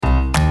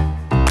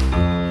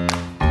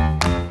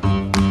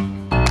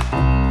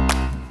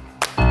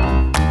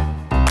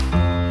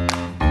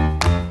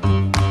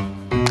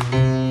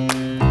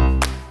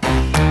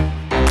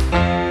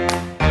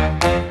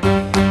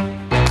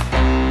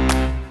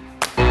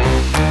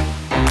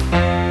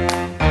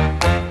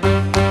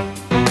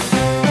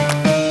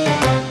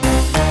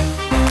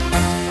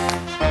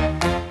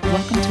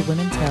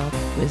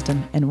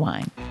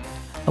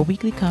a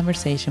weekly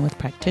conversation with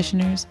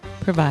practitioners,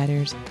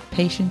 providers,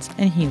 patients,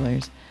 and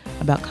healers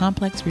about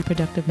complex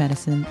reproductive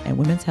medicine and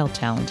women's health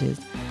challenges,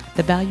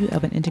 the value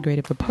of an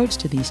integrative approach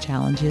to these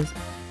challenges,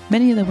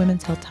 many of the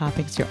women's health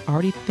topics you're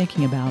already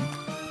thinking about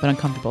but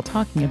uncomfortable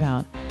talking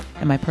about,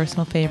 and my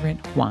personal favorite,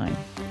 wine.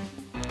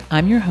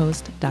 I'm your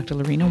host, Dr.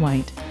 Lorena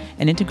White,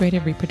 an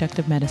integrative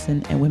reproductive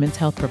medicine and women's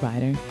health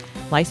provider,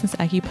 licensed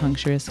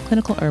acupuncturist,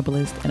 clinical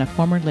herbalist, and a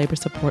former labor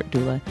support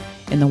doula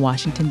in the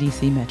Washington,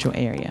 D.C. metro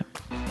area.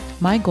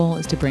 My goal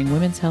is to bring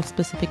women's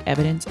health-specific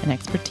evidence and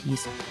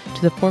expertise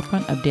to the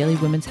forefront of daily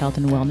women's health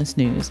and wellness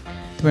news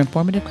through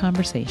informative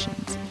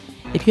conversations.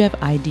 If you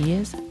have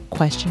ideas,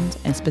 questions,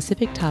 and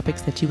specific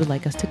topics that you would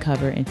like us to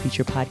cover in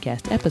future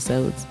podcast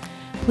episodes,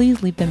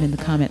 please leave them in the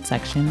comment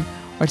section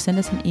or send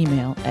us an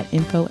email at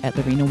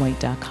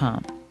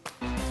info@lorenawhite.com.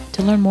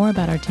 To learn more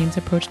about our team's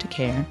approach to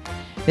care,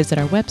 visit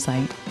our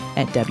website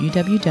at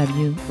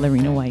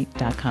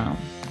www.lorenawhite.com.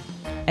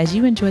 As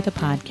you enjoy the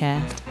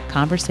podcast,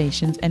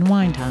 conversations, and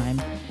wine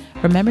time,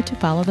 remember to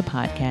follow the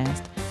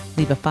podcast,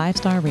 leave a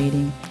 5-star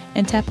rating,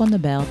 and tap on the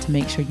bell to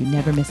make sure you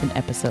never miss an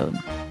episode.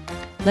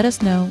 Let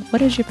us know,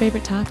 what is your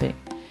favorite topic?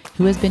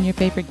 Who has been your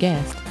favorite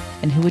guest?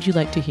 And who would you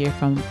like to hear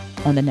from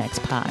on the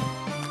next pod?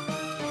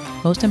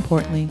 Most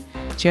importantly,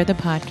 share the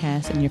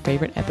podcast and your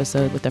favorite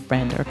episode with a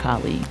friend or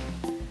colleague.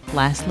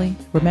 Lastly,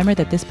 remember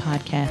that this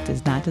podcast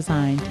is not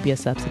designed to be a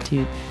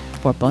substitute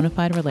for a bona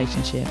fide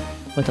relationship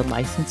with a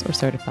licensed or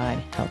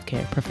certified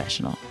healthcare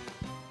professional.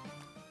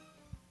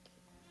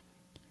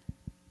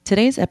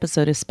 Today's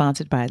episode is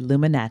sponsored by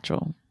Luma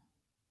Natural.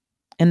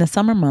 In the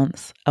summer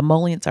months,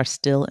 emollients are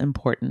still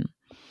important.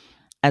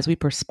 As we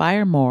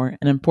perspire more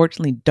and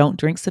unfortunately don't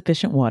drink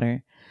sufficient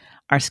water,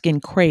 our skin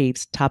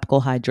craves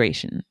topical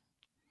hydration.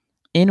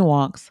 In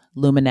walks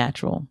Luma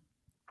Natural.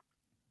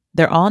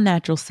 Their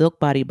all-natural silk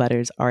body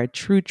butters are a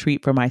true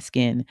treat for my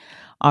skin,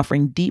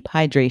 offering deep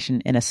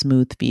hydration and a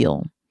smooth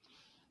feel.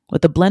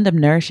 With a blend of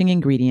nourishing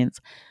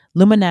ingredients,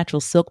 Luma Natural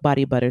silk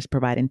body butters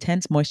provide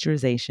intense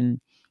moisturization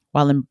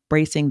while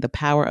embracing the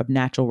power of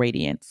natural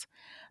radiance.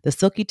 The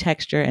silky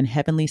texture and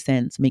heavenly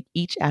scents make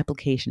each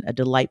application a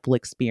delightful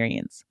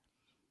experience.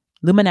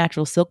 Luma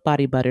Natural silk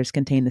body butters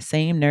contain the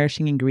same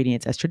nourishing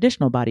ingredients as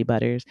traditional body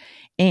butters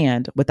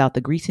and without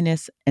the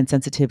greasiness and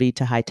sensitivity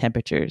to high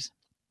temperatures.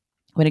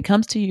 When it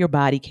comes to your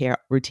body care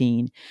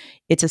routine,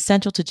 it's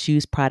essential to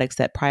choose products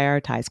that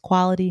prioritize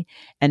quality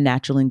and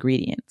natural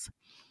ingredients.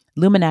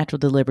 Luma Natural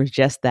delivers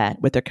just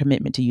that with their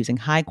commitment to using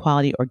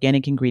high-quality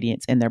organic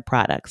ingredients in their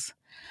products.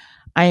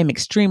 I am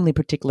extremely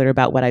particular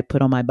about what I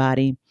put on my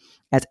body,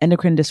 as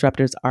endocrine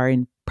disruptors are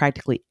in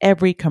practically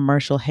every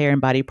commercial hair and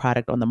body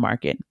product on the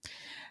market.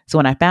 So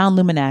when I found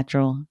Luma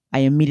Natural, I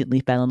immediately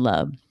fell in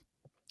love.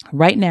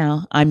 Right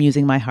now, I'm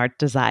using my heart's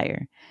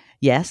desire.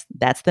 Yes,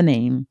 that's the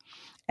name,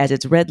 as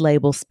its red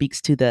label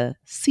speaks to the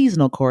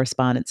seasonal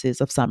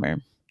correspondences of summer.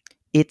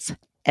 It's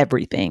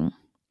everything.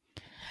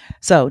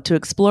 So to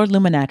explore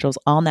Luma Natural's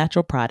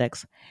all-natural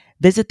products,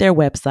 visit their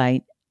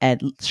website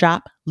at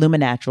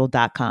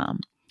shoplumanatural.com.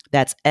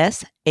 That's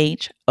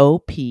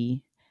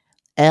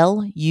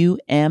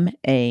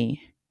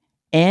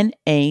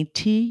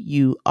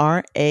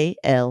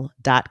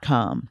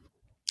shoplumanatural.com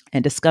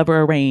and discover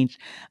a range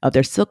of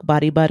their silk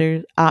body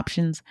butter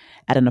options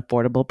at an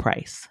affordable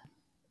price.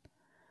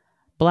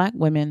 Black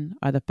women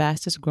are the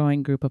fastest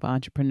growing group of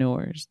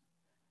entrepreneurs,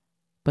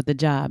 but the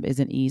job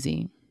isn't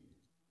easy.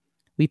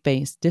 We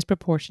face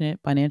disproportionate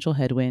financial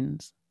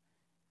headwinds,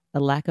 a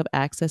lack of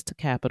access to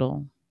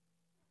capital,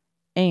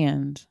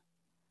 and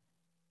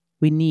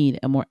we need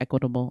a more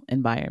equitable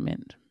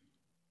environment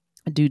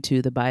due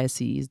to the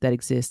biases that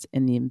exist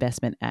in the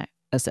Investment Act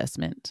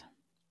assessment.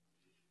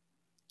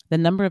 The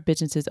number of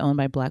businesses owned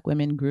by Black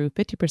women grew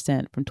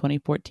 50% from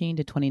 2014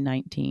 to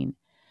 2019,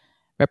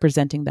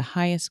 representing the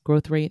highest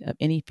growth rate of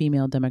any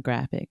female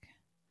demographic.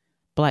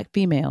 Black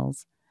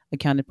females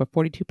accounted for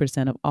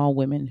 42% of all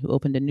women who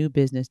opened a new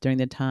business during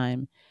the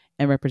time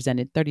and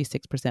represented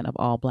 36% of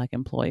all Black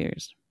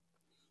employers.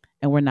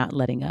 And we're not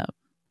letting up.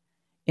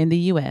 In the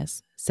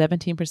U.S.,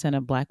 17%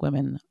 of Black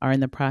women are in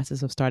the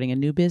process of starting a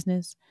new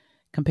business,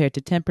 compared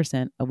to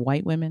 10% of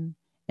white women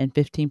and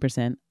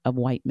 15% of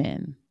white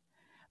men.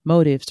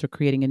 Motives for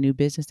creating a new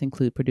business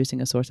include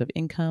producing a source of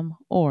income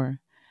or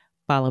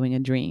following a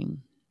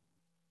dream.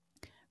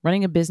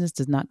 Running a business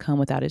does not come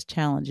without its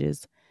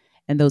challenges,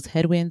 and those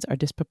headwinds are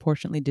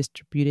disproportionately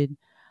distributed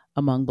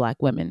among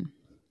Black women.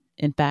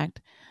 In fact,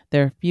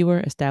 there are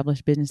fewer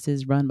established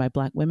businesses run by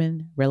Black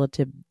women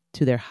relative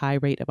to their high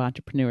rate of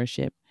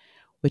entrepreneurship,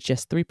 with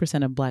just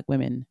 3% of Black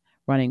women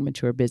running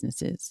mature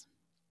businesses.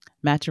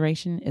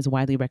 Maturation is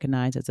widely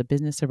recognized as a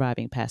business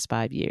surviving past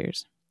 5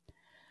 years.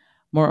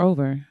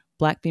 Moreover,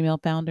 Black female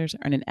founders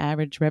earn an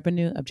average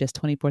revenue of just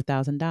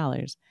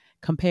 $24,000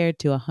 compared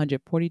to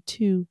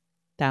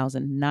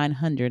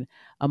 $142,900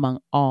 among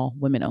all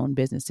women-owned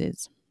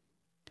businesses.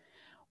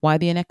 Why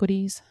the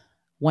inequities?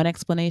 One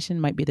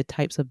explanation might be the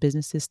types of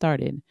businesses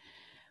started,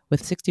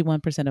 with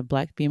 61% of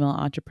Black female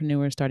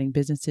entrepreneurs starting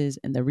businesses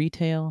in the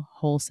retail,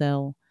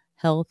 wholesale,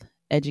 health,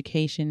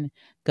 education,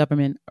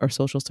 government, or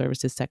social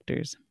services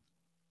sectors.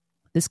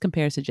 This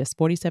compares to just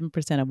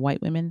 47% of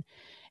white women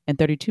and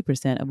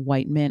 32% of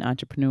white men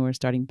entrepreneurs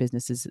starting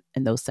businesses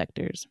in those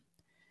sectors.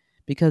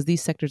 Because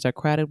these sectors are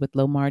crowded with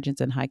low margins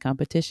and high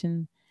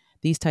competition,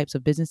 these types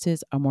of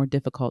businesses are more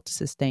difficult to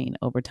sustain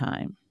over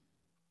time.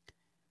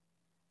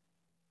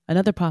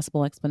 Another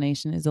possible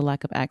explanation is the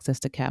lack of access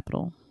to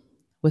capital,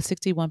 with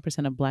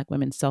 61% of Black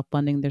women self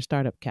funding their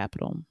startup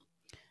capital.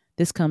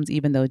 This comes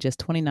even though just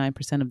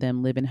 29% of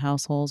them live in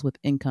households with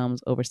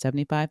incomes over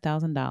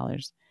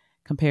 $75,000,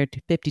 compared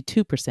to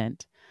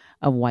 52%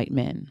 of white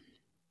men.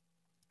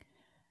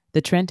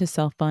 The trend to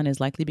self fund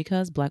is likely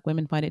because Black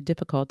women find it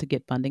difficult to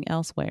get funding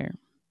elsewhere.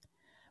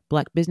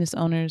 Black business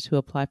owners who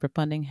apply for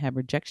funding have a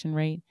rejection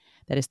rate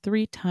that is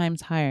 3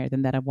 times higher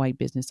than that of white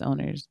business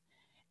owners,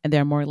 and they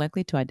are more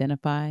likely to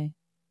identify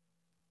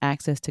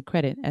access to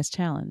credit as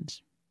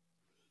challenged.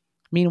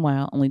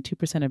 Meanwhile, only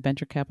 2% of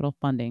venture capital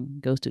funding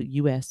goes to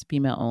U.S.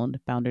 female-owned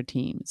founder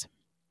teams.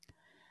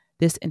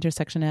 This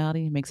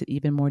intersectionality makes it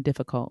even more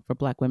difficult for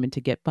Black women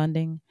to get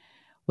funding,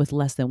 with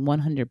less than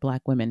 100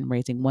 Black women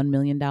raising $1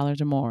 million or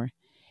more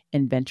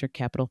in venture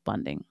capital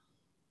funding.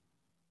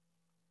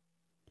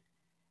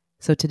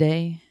 So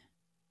today,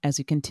 as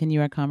we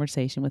continue our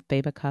conversation with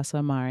Feven Casa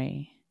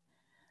Amare,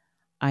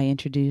 I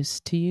introduce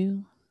to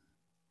you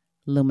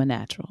Luma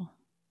Natural.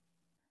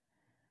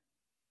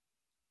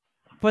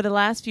 For the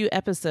last few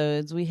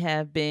episodes, we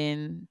have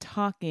been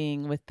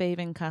talking with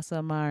Feven Casa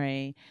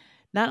Amare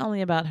not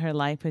only about her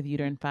life with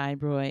uterine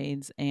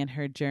fibroids and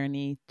her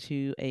journey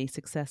to a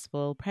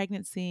successful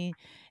pregnancy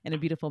and a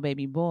beautiful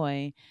baby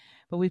boy,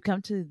 but we've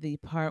come to the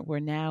part where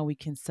now we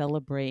can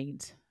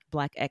celebrate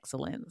Black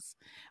excellence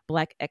in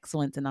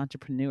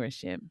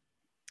entrepreneurship.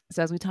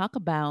 So as we talk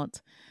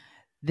about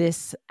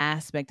this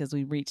aspect as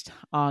we reached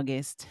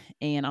August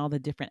and all the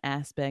different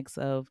aspects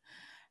of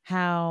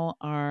how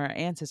our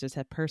ancestors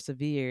have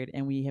persevered,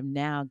 and we have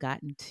now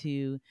gotten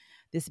to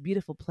this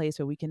beautiful place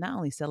where we can not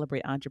only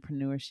celebrate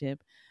entrepreneurship,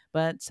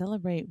 but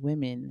celebrate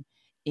women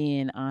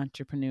in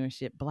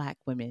entrepreneurship, Black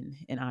women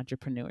in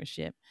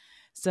entrepreneurship.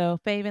 So,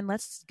 Feven,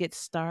 let's get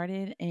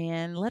started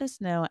and let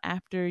us know,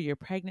 after your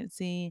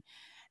pregnancy,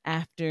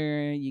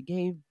 after you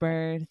gave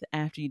birth,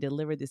 after you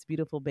delivered this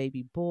beautiful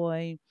baby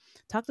boy,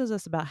 talk to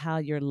us about how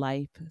your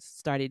life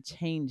started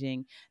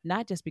changing,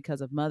 not just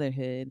because of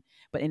motherhood,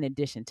 but in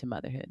addition to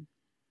motherhood.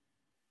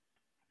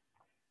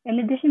 In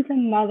addition to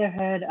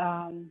motherhood,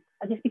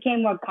 I just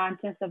became more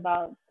conscious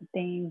about the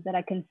things that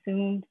I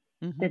consumed,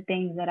 the Mm-hmm.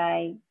 things that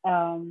I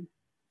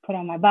put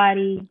on my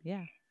body,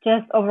 Yeah.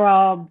 just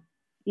overall,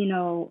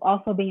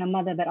 also being a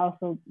mother, but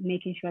also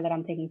making sure that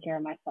I'm taking care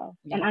of myself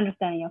and Yeah.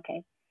 understanding,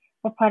 okay,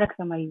 what products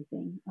am I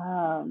using?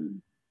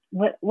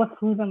 What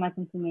foods am I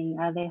consuming?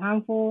 Are they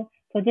harmful?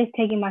 So just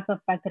taking myself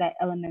back to that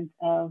element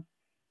of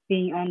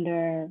being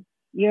under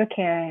your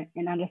care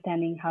and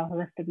understanding how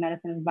holistic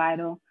medicine is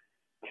vital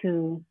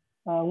to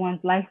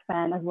one's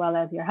lifespan as well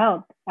as your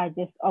health. I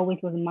just always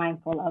was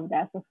mindful of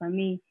that. So for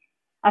me,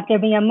 after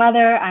being a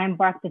mother, I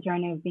embarked the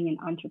journey of being an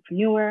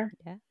entrepreneur,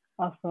 Yeah.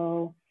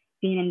 also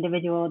being an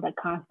individual that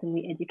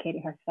constantly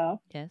educated herself,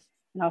 Yes.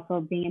 and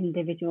also being an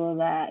individual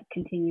that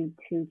continued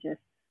to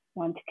just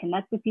want to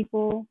connect with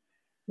people,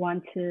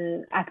 want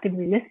to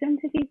actively listen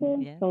to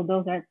people. Yes. So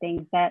those are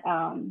things that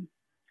I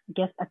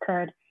guess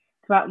occurred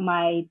throughout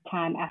my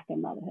time after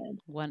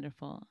motherhood.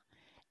 Wonderful.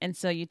 And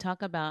so you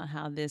talk about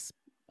how this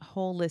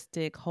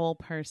holistic, whole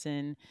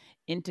person,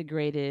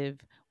 integrative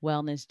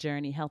wellness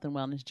journey, health and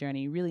wellness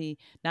journey, really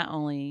not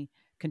only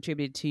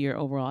contributed to your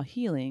overall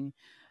healing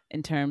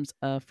in terms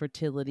of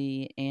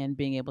fertility and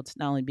being able to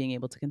not only being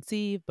able to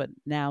conceive, but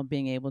now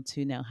being able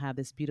to now have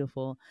this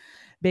beautiful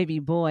baby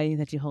boy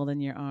that you hold in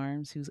your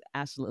arms, who's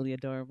absolutely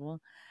adorable,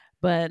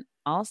 but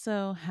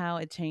also how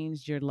it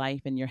changed your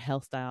life and your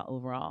health style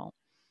overall.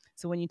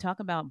 So when you talk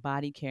about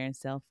body care and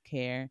self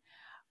care,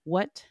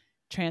 what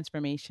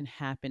transformation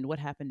happened? What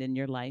happened in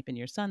your life and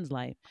your son's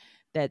life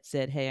that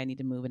said, hey, I need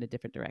to move in a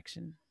different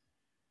direction?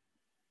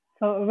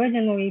 So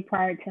originally,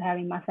 prior to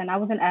having my son, I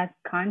wasn't as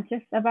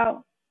conscious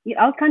about.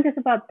 I was conscious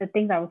about the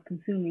things I was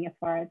consuming as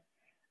far as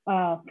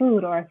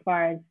food or as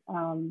far as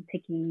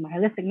taking my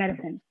holistic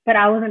medicine, but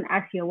I wasn't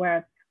actually aware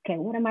of, okay,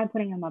 what am I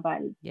putting in my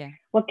body? Yeah.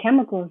 What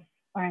chemicals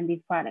are in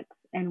these products,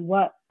 and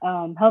what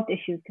health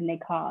issues can they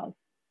cause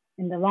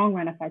in the long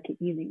run if I keep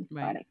using these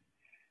Right. products?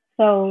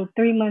 So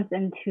 3 months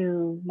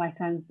into my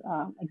son's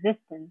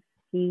existence,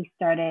 he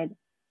started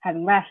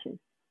having rashes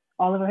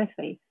all over his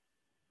face,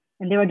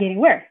 and they were getting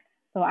worse.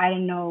 So I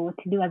didn't know what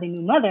to do as a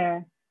new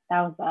mother.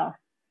 That was a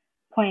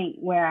point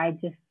where I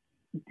just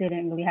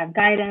didn't really have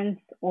guidance,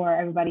 or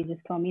everybody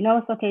just told me, no,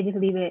 it's okay, just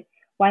leave it.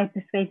 Wipe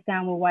his face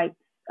down with wipes,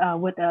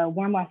 with a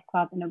warm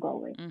washcloth, and it'll go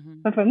away.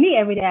 Mm-hmm. But for me,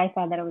 every day I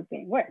saw that it was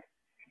getting worse.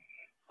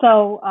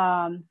 So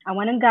I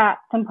went and got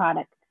some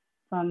products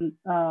from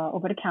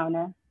over the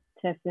counter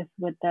to assist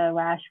with the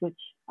rash, which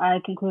I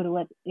concluded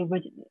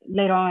with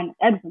later on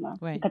eczema,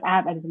 Right. because I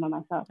have eczema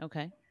myself.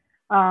 Okay.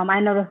 I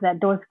noticed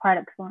that those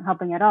products weren't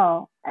helping at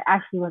all. It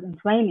actually was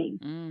inflaming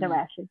the Mm.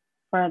 rashes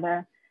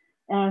further.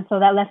 And so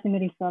that left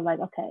me feel like,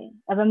 okay,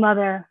 as a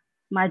mother,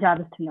 my job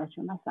is to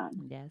nurture my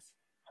son. Yes.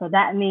 So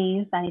that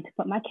means I need to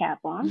put my cap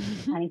on.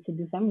 I need to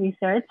do some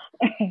research,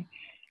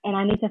 and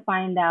I need to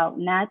find out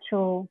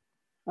natural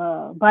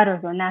butters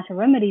or natural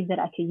remedies that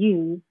I could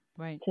use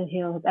Right. to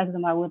heal his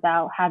eczema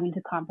without having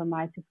to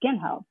compromise his skin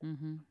health.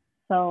 Mm-hmm.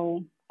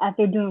 So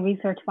after doing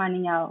research,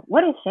 finding out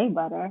what is shea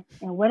butter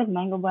and what is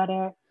mango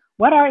butter,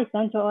 what are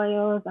essential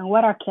oils and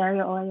what are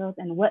carrier oils,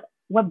 and what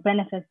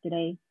benefits do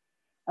they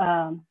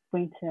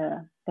bring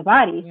to the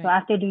body. Right. So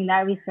after doing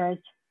that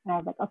research, I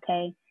was like,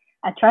 okay,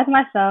 I trust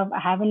myself. I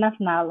have enough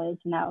knowledge.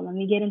 Now let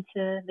me get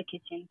into the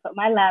kitchen, put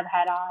my lab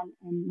hat on,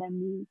 and let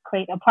me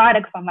create a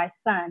product for my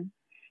son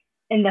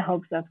in the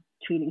hopes of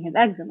treating his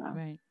eczema.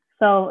 Right.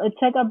 So it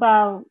took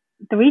about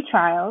 3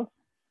 trials,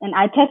 and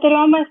I tested it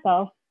on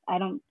myself. I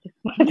don't just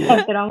want to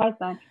test it on my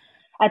son.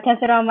 I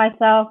tested it on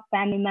myself,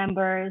 family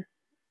members,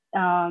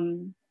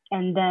 and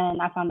then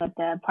I found that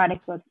the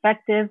product was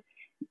effective.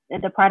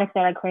 The products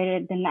that I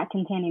created did not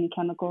contain any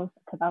chemicals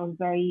because I was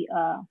very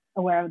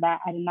aware of that.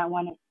 I did not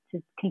want it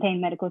to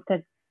contain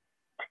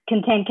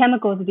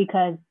chemicals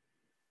because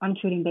I'm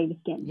treating baby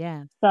skin.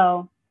 Yeah.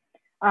 So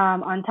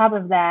on top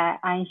of that,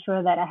 I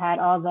ensured that I had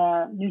all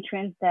the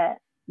nutrients that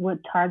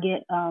would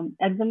target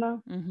eczema.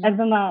 Mm-hmm.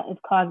 Eczema is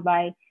caused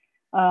by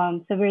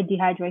severe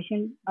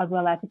dehydration, as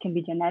well as it can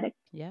be genetic.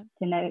 Yeah.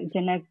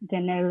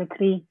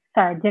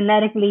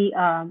 Genetically,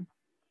 I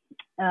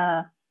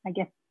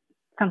guess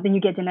something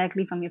you get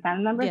genetically from your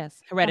family members.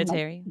 Yes,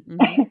 hereditary.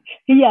 Mm-hmm.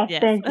 Yes,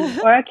 Yes. thank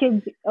you. Or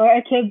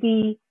it could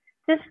be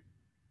just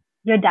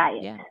your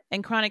diet. Yeah.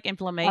 And chronic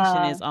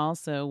inflammation is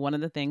also one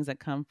of the things that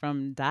come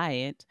from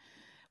diet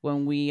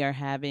when we are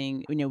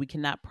having, we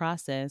cannot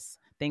process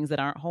things that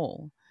aren't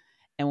whole.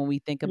 And when we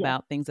think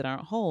about things that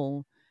aren't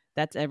whole,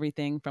 that's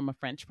everything from a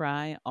French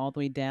fry all the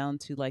way down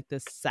to like the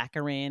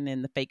saccharin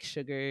and the fake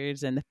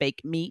sugars and the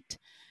fake meat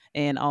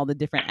and all the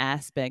different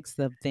aspects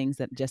of things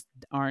that just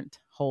aren't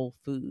whole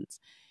foods.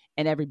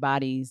 And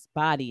everybody's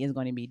body is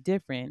going to be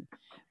different.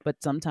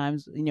 But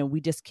sometimes, we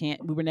just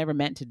can't, we were never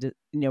meant to,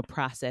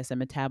 process and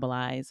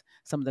metabolize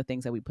some of the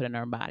things that we put in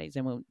our bodies.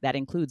 And that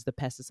includes the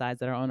pesticides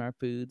that are on our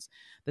foods,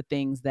 the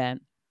things that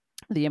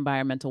the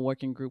environmental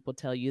working group will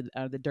tell you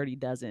are the dirty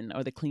dozen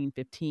or the clean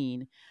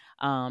 15.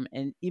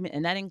 And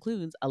that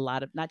includes a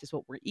lot of not just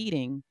what we're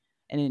eating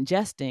and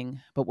ingesting,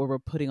 but what we're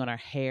putting on our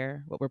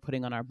hair, what we're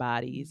putting on our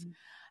bodies,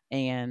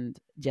 and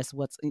just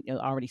what's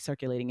already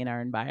circulating in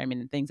our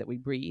environment and things that we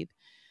breathe.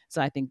 So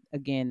I think,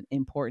 again,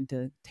 important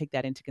to take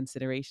that into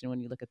consideration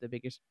when you look at the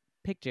bigger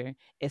picture,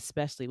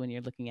 especially when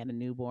you're looking at a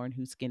newborn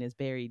whose skin is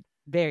very,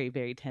 very,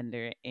 very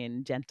tender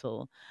and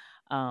gentle.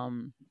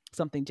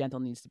 Something gentle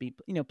needs to be,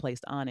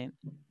 placed on it.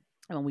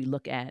 And when we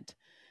look at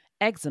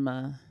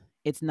eczema,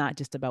 it's not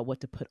just about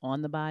what to put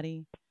on the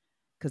body,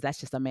 because that's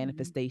just a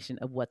manifestation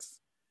of what's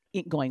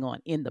going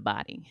on in the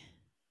body.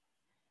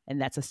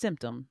 And that's a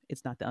symptom.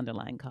 It's not the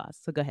underlying cause.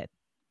 So go ahead.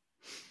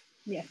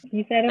 Yes,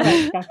 you said it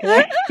right, Dr.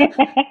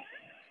 Right.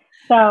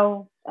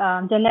 So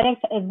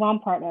genetics is one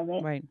part of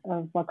it, right,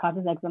 of what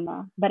causes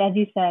eczema. But as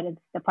you said,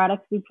 it's the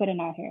products we put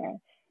in our hair.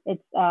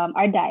 It's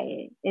our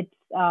diet. It's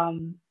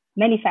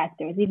many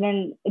factors.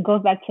 Even it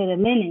goes back to the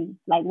linen.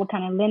 Like, what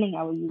kind of linen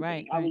are we using?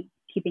 Right, are we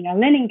keeping our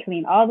linen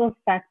clean? All those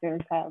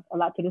factors have a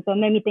lot to do. So it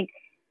made me think,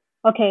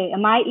 okay,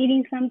 am I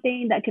eating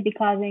something that could be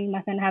causing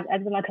my son to have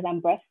eczema because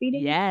I'm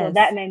breastfeeding? Yes. So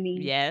that made me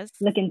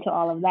look into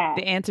all of that.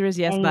 The answer is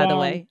yes, by the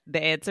way.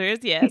 The answer is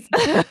yes.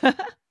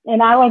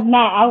 And I was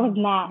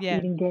not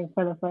eating good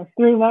for the first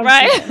 3 months.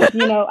 Right.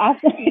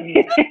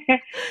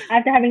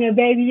 After having a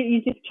baby,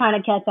 you're just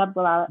trying to catch up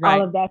with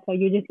all of that. So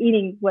you're just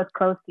eating what's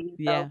close to you.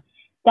 So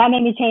that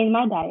made me change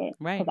my diet.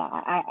 Right.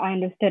 Because I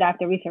understood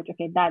after research,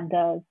 okay, that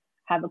does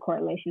have a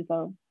correlation.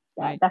 So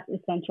that's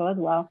essential as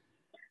well.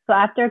 So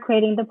after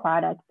creating the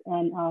product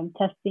and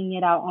testing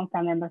it out on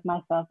family members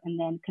myself, and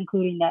then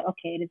concluding that,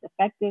 okay, it is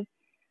effective,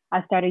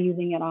 I started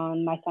using it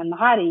on my son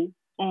Mahadi,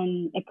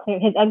 and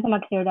his eczema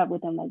cleared up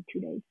within like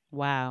 2 days.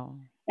 Wow.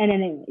 And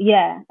then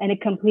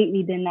it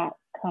completely did not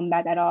come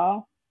back at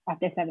all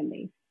after 7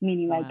 days.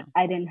 Meaning like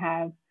I didn't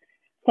have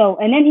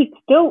and then it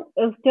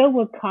still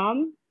would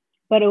come,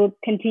 but it would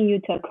continue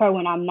to occur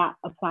when I'm not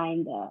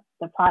applying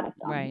the product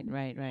on him.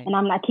 Right. And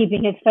I'm not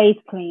keeping his face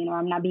clean, or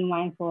I'm not being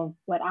mindful of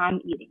what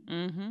I'm eating.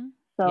 Mm-hmm.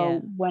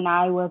 So when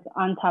I was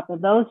on top of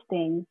those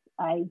things,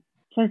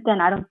 since then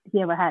he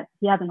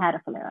hasn't had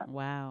a flare up.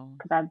 Wow.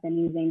 Because I've been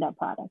using that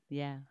product.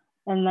 Yeah.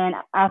 And then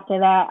after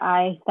that,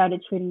 I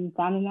started treating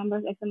family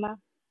members' eczema.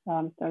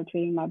 Started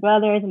treating my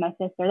brothers and my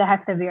sister that have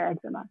severe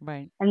eczema.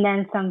 Right. And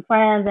then some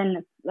friends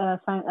and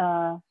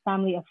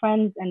family of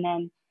friends, and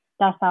then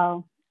that's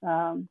how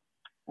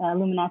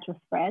Luma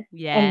Natural spread.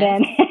 Yes. And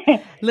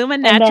then Luma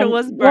Natural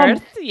was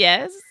birthed.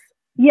 Yes.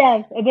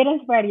 Yes, it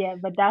didn't spread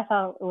yet, but that's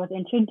how it was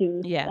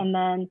introduced. Yeah. And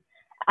then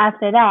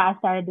after that, I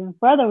started doing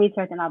further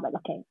research, and I was like,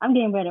 okay, I'm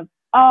getting rid of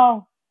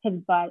all his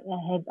bath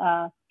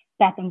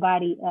and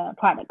body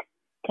products,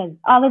 because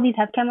all of these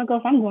have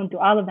chemicals. I'm going through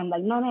all of them.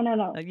 Like, no.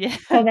 Yeah.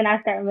 So then I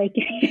started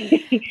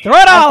making throw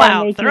it all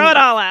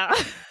out.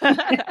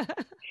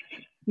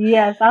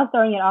 Yes, I was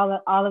throwing it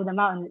all of them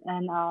out,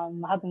 and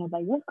my husband was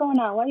like, "What's going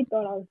on? Why are you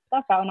throwing all this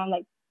stuff out?" And I'm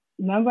like,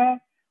 "Remember,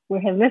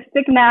 we're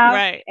holistic now,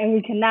 Right. and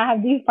we cannot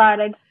have these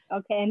products."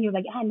 Okay, and he was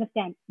like, "I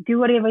understand. Do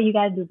whatever you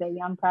guys do, baby.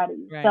 I'm proud of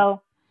you." Right.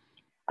 So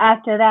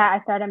after that,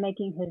 I started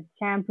making his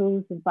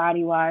shampoos, his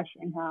body wash,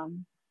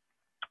 and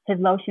his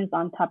lotions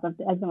on top of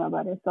the eczema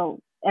butter.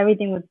 So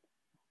everything was,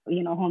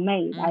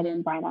 homemade. I Mm-hmm.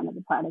 didn't buy none of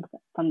the products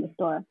from the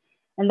store.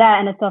 And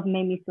that in itself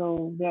made me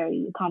feel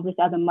very accomplished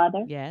as a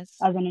mother, Yes.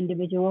 as an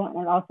individual,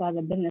 and also as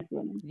a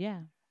businesswoman.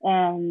 Yeah.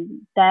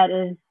 And that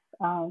is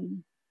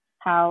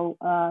how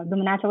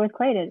Luma Natural was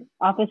created.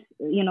 Office,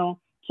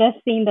 just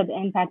seeing the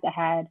impact it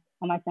had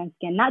on my son's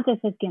skin, not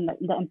just his skin, but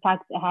the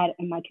impact it had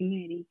in my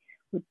community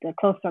with the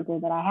close circle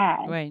that I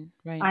had. Right.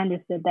 Right. I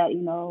understood that,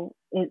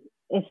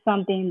 it's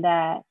something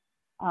that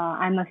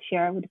I must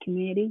share with the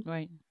community,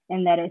 Right.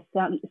 and that it's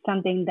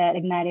something that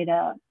ignited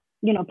a,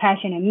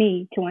 passion in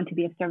me to want to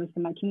be of service to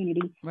my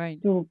community Right.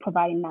 through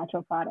providing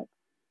natural products.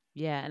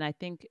 Yeah. And I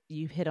think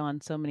you've hit on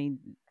so many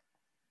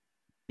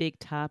big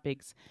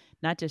topics,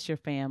 not just your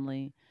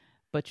family,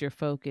 but your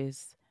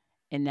focus.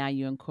 And now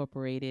you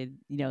incorporated,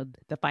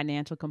 the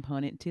financial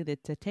component too,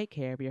 that to take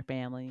care of your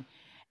family,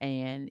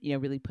 and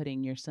really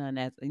putting your son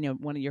as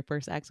one of your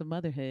first acts of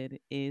motherhood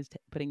is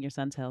putting your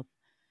son's health,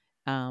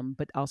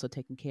 but also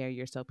taking care of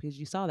yourself because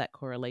you saw that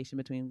correlation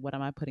between what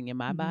am I putting in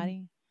my Mm-hmm.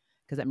 body,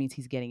 because that means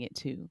he's getting it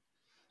too.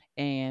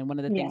 And one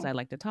of the things Yeah. I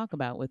like to talk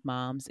about with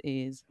moms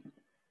is,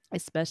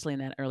 especially in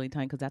that early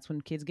time, because that's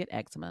when kids get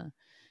eczema,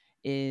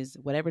 is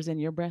whatever's in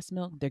your breast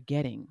milk, they're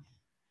getting.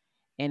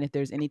 And if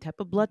there's any type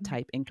of blood Mm-hmm.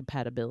 type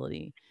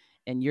incompatibility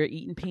and you're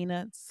eating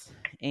peanuts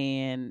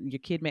and your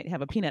kid may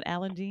have a peanut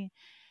allergy,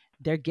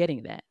 they're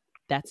getting that.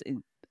 That's,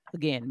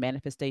 again,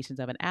 manifestations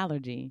of an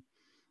allergy.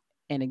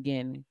 And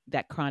again,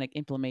 that chronic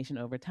inflammation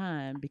over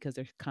time because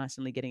they're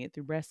constantly getting it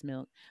through breast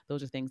milk.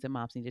 Those are things that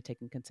moms need to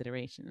take in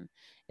consideration,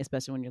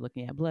 especially when you're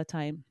looking at blood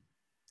type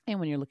and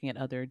when you're looking at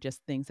other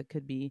just things that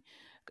could be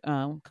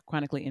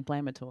chronically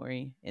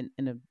inflammatory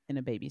in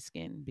a baby's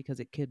skin, because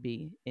it could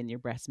be in your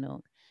breast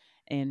milk.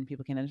 And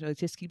people can understand it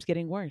just keeps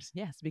getting worse.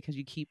 Yes, because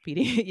you keep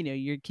feeding,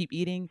 you keep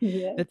eating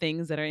Yes. the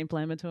things that are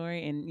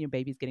inflammatory, and your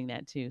baby's getting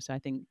that too. So I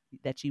think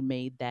that you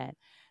made that,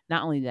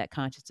 not only that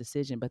conscious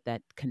decision, but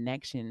that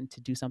connection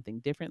to do something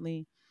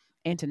differently,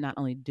 and to not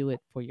only do it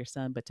for your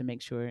son, but to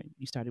make sure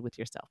you started with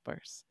yourself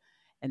first.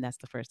 And that's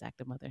the first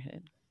act of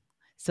motherhood.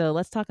 So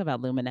let's talk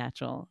about Luma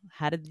Natural.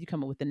 How did you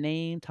come up with the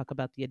name? Talk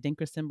about the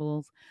Adinkra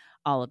symbols,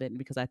 all of it,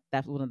 because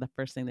that's one of the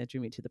first things that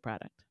drew me to the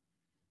product.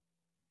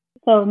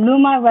 So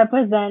Luma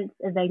represents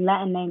is a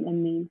Latin name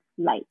and means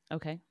light.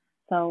 Okay.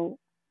 So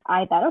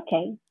I thought,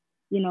 okay,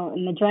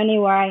 in the journey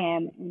where I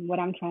am and what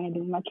I'm trying to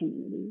do in my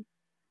community,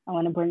 I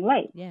want to bring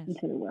light Yes.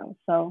 into the world.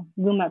 So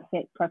Luma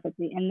fit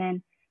perfectly. And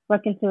then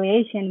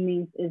reconciliation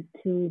means is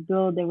to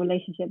build a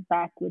relationship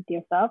back with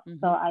yourself. So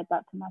Mm-hmm. I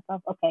thought to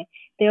myself, okay,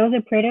 there was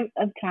a period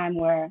of time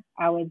where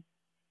I was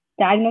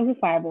diagnosed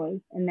with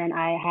fibroids, and then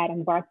I had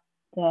embarked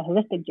the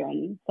holistic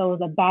journey. So it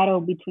was a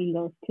battle between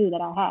those two that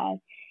I had.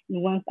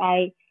 And once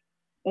I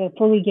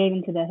fully gave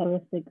into the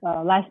holistic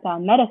lifestyle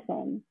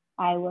medicine,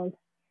 I was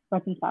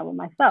reconciled with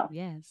myself.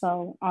 Yes.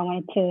 So I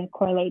wanted to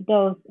correlate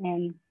those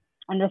and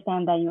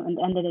understand that,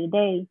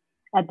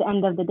 at the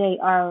end of the day,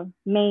 our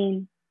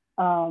main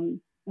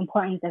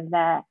importance is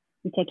that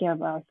we take care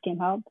of our skin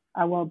health,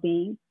 our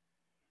well-being,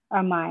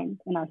 our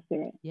mind, and our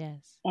spirit.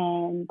 Yes.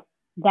 And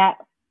that,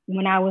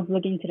 when I was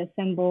looking to the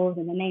symbols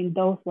and the name,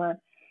 those were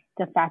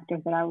the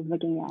factors that I was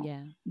looking at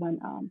Yeah.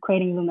 when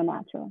creating Luma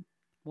Natural.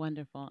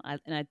 Wonderful.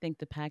 And I think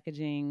the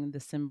packaging, the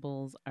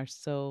symbols are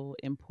so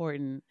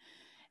important,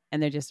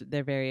 and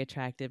they're very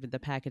attractive. The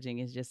packaging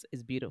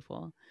is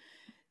beautiful.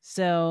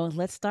 So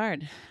let's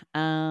start.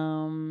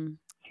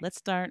 Let's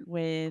start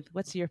with,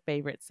 what's your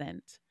favorite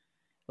scent?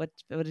 What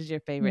is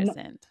your favorite There's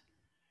scent?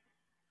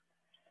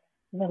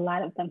 a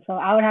lot of them. So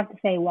I would have to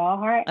say Wall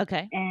Heart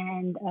Okay.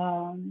 and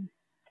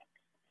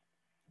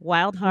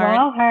Wild Heart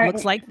Wall Heart.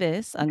 looks like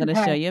this. I'm going to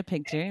show Right. you a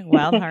picture.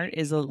 Wild Heart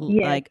is Yes.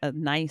 like a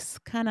nice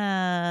kind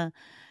of,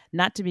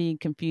 not to be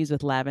confused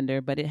with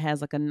lavender, but it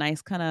has like a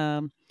nice kind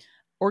of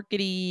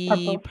orchidy,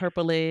 Purple.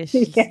 purplish,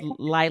 Yeah.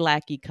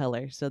 lilac-y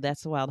color. So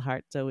that's Wild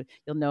Heart. So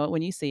you'll know it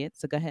when you see it.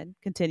 So go ahead,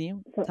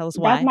 continue. So Tell us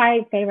that's why.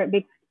 my favorite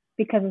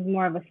because it's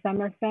more of a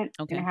summer scent,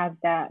 and it Okay. has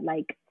that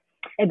like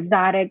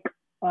exotic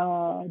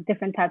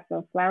different types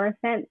of flower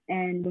scent,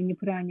 and when you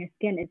put it on your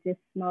skin it just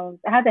smells,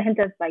 it has a hint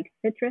of like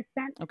citrus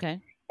scent, Okay.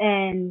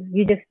 and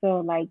you just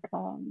feel like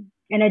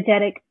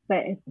energetic,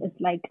 but it's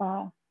like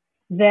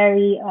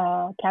very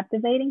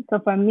captivating. So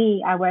for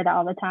me, I wear that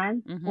all the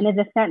time, Mm-hmm. and it's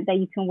a scent that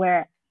you can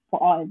wear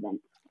for all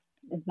events.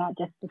 It's not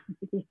just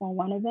specifically for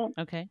one event.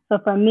 Okay. So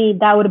for me,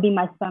 that would be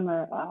my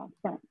summer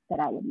scent that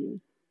I would use.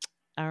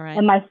 All And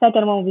right. my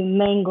second one would be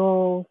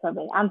mango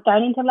sorbet. I'm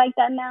starting to like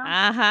that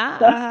now. Uh-huh.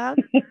 So Uh-huh.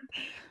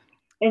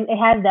 it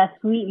has that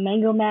sweet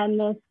mango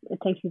madness. It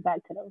takes you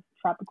back to those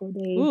tropical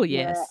days Ooh, where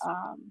yes.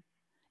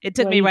 It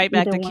took where me you right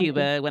back either to want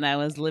to. Cuba when I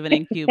was living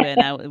in Cuba,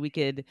 and we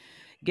could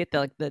get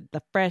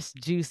the fresh,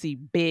 juicy,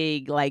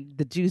 big, like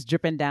the juice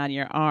dripping down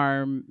your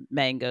arm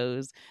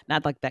mangoes.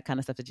 Not like that kind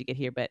of stuff that you get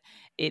here, but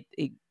it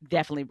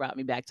definitely brought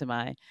me back to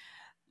my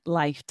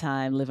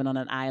lifetime living on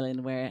an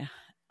island where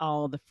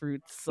all the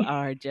fruits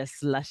are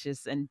just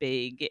luscious and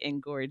big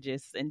and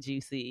gorgeous and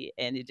juicy,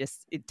 and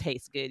it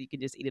tastes good. You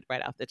can just eat it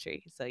right off the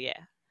tree. So yeah,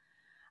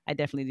 I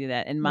definitely do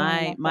that. And One of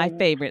my my my favorites.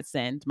 favorite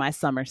scent, my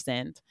summer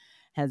scent,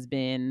 has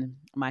been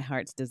my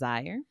heart's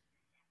desire,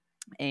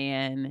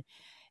 and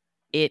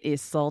it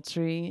is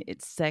sultry.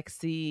 It's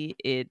sexy.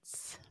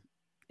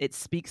 It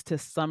speaks to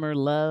summer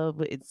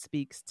love. It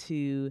speaks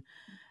to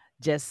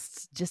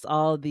just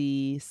all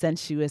the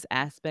sensuous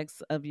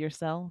aspects of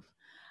yourself.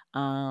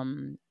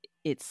 Um,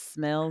 it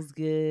smells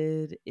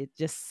good. It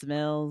just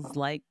smells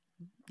like,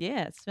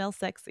 yeah, it smells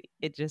sexy.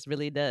 It just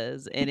really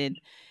does, and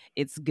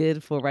it's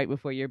good for right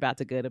before you're about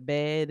to go to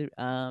bed.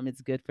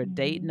 It's good for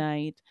date Hmm.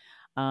 night.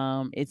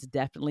 It's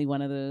definitely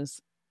one of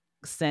those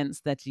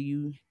scents that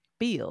you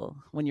feel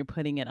when you're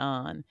putting it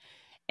on,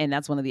 and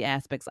that's one of the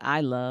aspects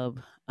I love.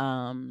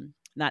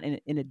 Not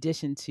in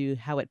addition to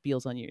how it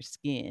feels on your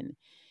skin,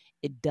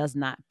 it does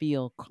not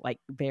feel like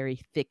very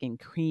thick and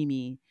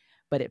creamy,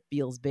 but it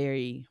feels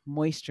very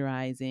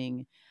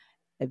moisturizing,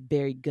 a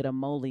very good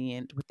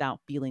emollient without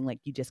feeling like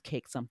you just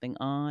cake something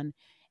on.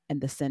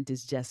 And the scent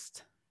is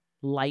just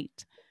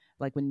light.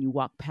 Like when you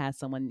walk past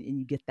someone and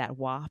you get that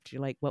waft,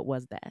 you're like, what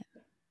was that?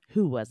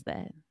 Who was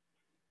that?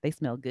 They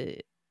smell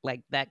good.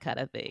 Like that kind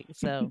of thing.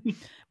 So,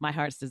 my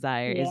heart's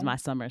desire is Yeah. my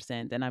summer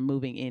scent, and I'm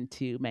moving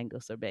into mango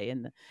sorbet.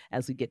 And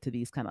as we get to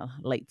these kind of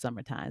late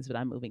summer times, but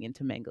I'm moving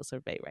into mango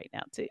sorbet right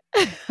now too.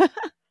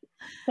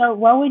 So,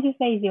 what would you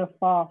say is your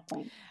fall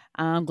scent?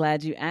 I'm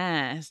glad you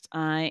asked.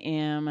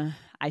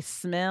 I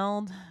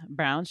smelled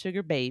brown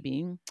sugar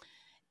baby,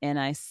 and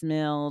I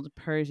smelled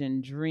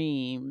Persian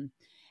dream.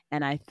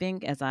 And I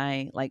think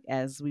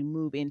as we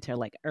move into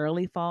like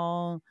early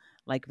fall,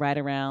 like right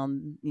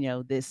around,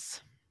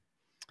 this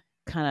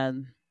kind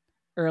of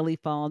early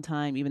fall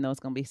time, even though it's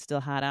going to be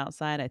still hot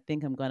outside, I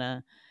think I'm going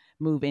to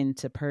move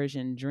into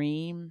Persian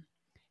dream.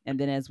 And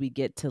then as we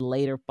get to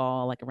later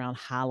fall, like around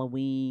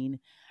Halloween,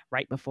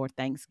 right before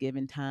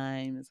Thanksgiving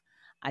times,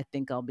 I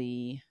think I'll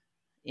be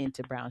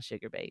into brown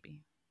sugar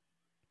baby.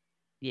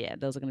 Yeah,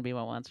 those are going to be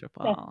my ones for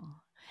That's fall.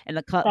 And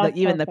that's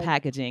even the perfect.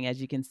 packaging,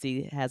 as you can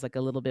see, has like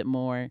a little bit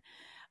more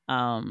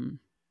um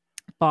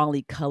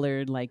fally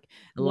colored, like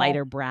Yes.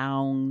 lighter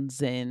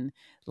browns, and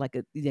like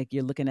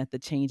you're looking at the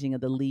changing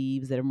of the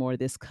leaves that are more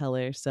this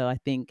color. So I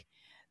think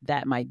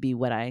that might be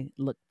what I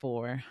look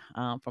for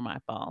my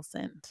fall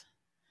scent.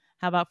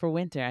 How about for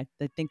winter? I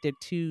think they're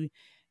two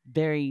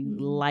very Mhm.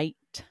 light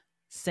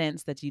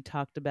scents that you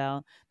talked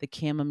about, the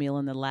chamomile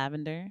and the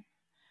lavender.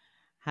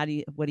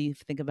 What do you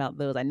think about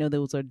those? I know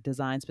those are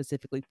designed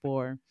specifically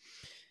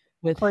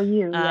with For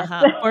you, yes.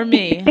 for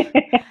me.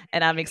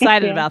 And I'm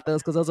excited Yeah. about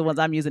those because those are ones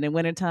I'm using in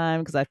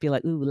wintertime because I feel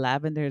like, ooh,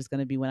 lavender is going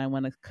to be when I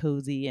want to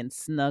cozy and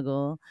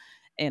snuggle,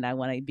 and I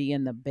want to be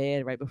in the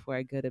bed right before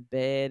I go to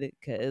bed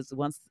because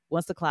once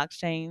the clocks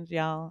change,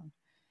 y'all,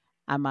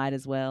 I might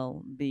as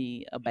well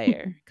be a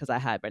bear because I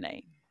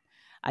hibernate.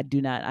 I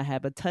do not. I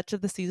have a touch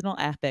of the seasonal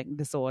affect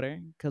disorder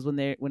because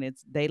when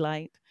it's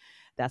daylight,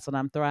 that's when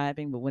I'm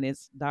thriving. But when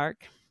it's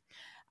dark,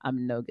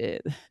 I'm no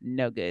good,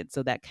 no good.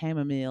 So that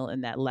chamomile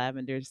and that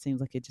lavender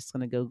seems like it's just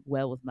going to go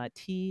well with my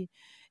tea,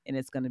 and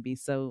it's going to be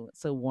so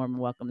warm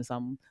and welcome. So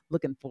I'm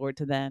looking forward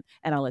to that,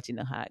 and I'll let you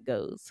know how it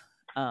goes.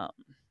 Um,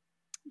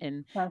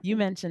 and you Perfect.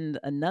 mentioned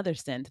another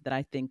scent that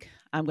I think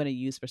I'm going to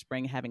use for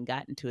spring. I haven't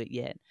gotten to it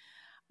yet,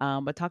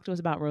 but talk to us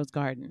about Rose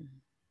Garden.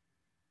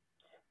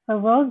 So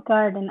Rose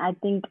Garden, I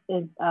think,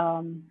 is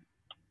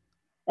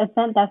a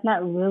scent that's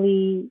not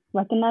really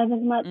recognized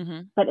as much,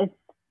 Mm-hmm. but it's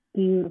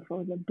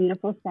beautiful. It's a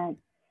beautiful scent,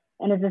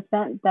 and it's a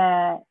scent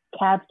that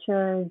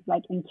captures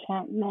like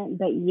enchantment,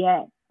 but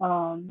yet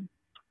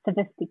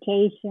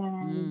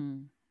sophistication,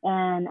 Mm.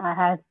 and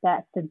has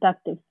that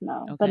seductive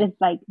smell. But Okay. it's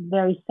like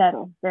very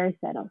subtle, very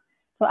subtle.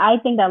 So I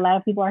think that a lot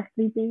of people are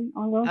sleeping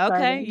on Rose Okay,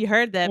 Garden, you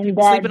heard that. and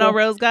People that sleeping on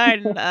Rose this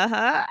Garden. Uh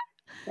huh.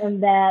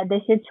 and that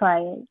they should try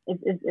it.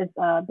 It's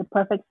the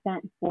perfect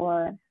scent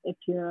for if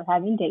you're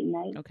having date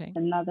night. Okay.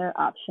 Another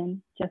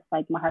option, just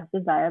like my heart's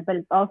desire, but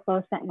it's also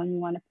a scent when you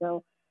want to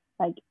feel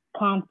like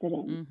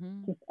confident,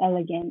 Mm-hmm. just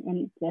elegant,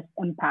 and just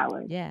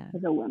empowered Yeah.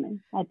 as a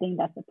woman. I think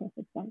that's the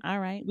perfect scent, All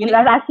right. and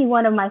that's actually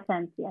one of my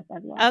scents. Yes,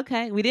 as well,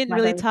 We didn't my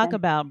really favorite talk scent.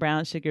 about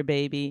Brown Sugar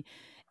Baby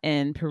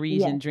and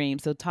Parisian Yes. Dream.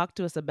 So talk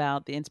to us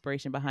about the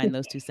inspiration behind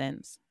those two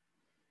scents.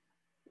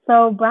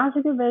 So brown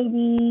sugar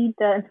baby,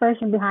 the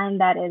inspiration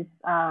behind that is,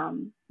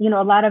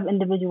 a lot of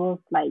individuals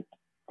like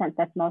scents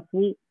that smell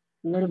sweet,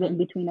 a little bit Mm-hmm. in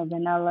between a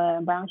vanilla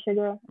and brown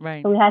sugar.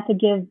 Right. So we had to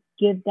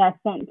give that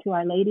scent to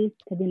our ladies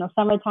because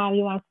summertime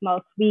you want to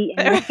smell sweet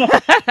and you want to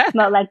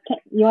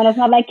you want to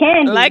smell like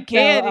candy. Like So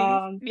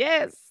candy.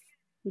 Yes.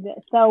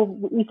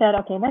 we said,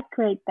 okay, let's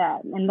create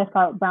that and let's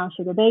call it brown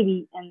sugar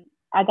baby. And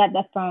I got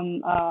that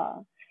from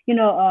you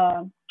know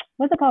uh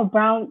what's it called?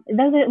 Brown.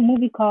 There's a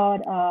movie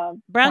called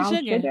Brown Brown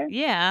sugar. Sugar.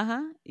 Yeah,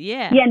 uh-huh.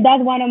 Yeah. Yeah, and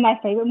that's one of my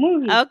favorite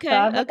movies. So I Okay,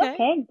 was like, okay.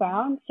 okay,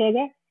 brown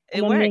sugar. And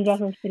It then me and Josh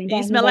works. were sitting You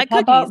down. He smell was like,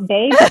 like how cookies. about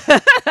babe?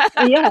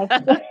 Yes.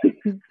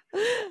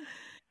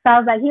 So I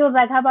was like, he was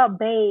like, how about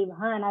babe,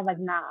 huh? And I was like,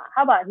 nah.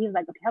 How about, he was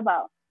like, okay, how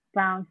about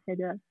brown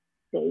sugar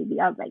baby?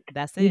 I was like,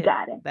 That's you it.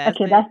 got it. That's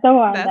Okay, it. that's the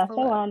one. That's That's the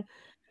the one. one.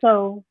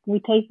 So we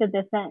tasted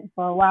the scent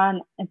for a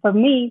while. And for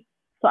me,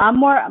 so I'm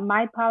more,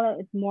 my palate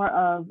is more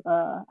of,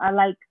 I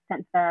like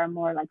scents that are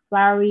more like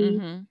flowery,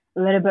 Mm-hmm.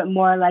 a little bit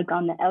more like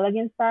on the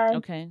elegant side.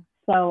 Okay.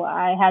 So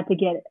I had to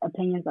get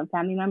opinions of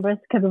family members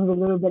because it was a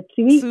little bit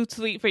sweet. Too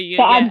sweet for you,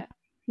 So I, yeah.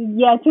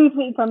 yeah, too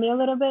sweet for me a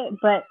little bit.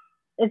 But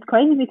it's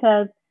crazy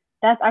because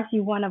that's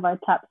actually one of our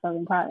top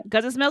selling products.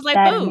 Because it smells like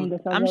That and food. mango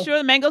I'm sorbet. sure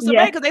the mango sorbet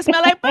Yes. because they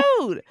smell like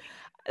food.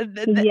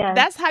 Yes.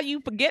 That's how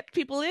you forget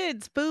people in.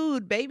 It's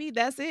food, baby.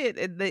 That's it.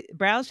 And the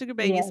brown sugar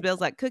baby Yes. smells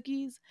like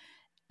cookies,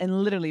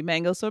 and literally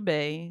mango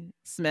sorbet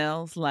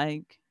smells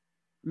like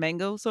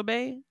mango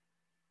sorbet,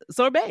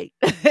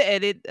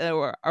 and it Yes.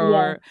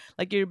 or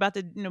like you're about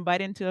to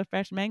bite into a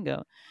fresh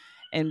mango,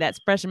 and that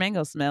fresh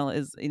mango smell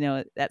is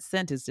that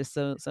scent is just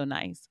so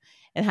nice.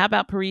 And how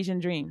about Parisian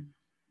Dream?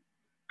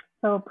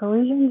 So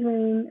Parisian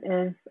Dream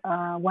is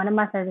one of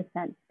my favorite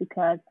scents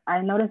because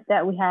I noticed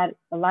that we had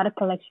a lot of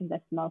collections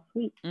that smell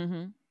sweet, Mm-hmm.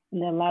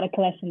 and then a lot of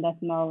collections that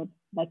smelled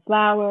like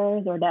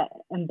flowers or that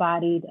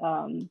embodied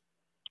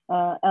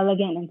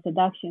elegant and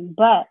seduction.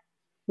 But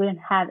we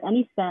didn't have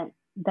any scent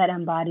that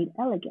embodied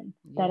elegance,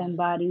 that Yeah.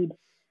 embodied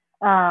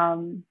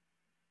um,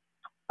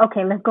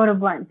 okay, let's go to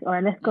brunch,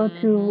 or let's go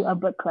to a Mm-hmm.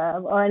 book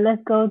club, or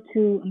let's go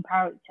to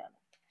empower each other.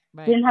 We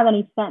Right. didn't have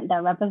any scent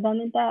that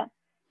represented that.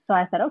 So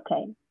I said,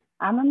 okay,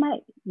 I'm in my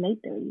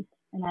late 30s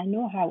and I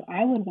know how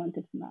I would want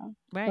to smell.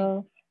 Right.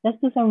 So let's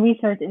do some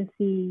research and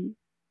see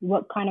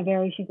what kind of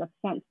variations of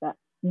scents that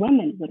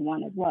women would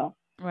want as well.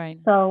 Right.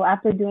 So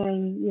after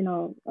doing,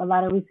 a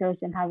lot of research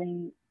and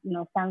having,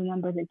 family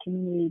members and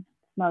community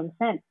smell the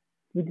scent,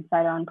 we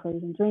decided on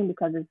Parisian Dream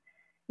because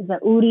it's a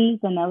oody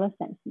vanilla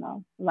scent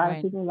smell. A lot of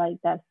Right. people like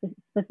that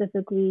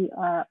specifically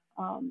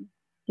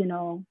you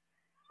know,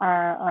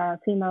 are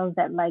females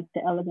that like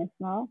the elegant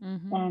smell,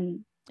 Mm-hmm.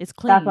 and It's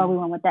that's why we clean.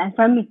 went with that. And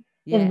for me, it's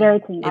Yeah. very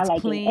clean. I It's like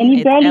it, and clean, you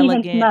it's barely even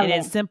elegant, and smell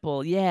it's it.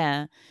 simple.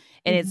 Yeah.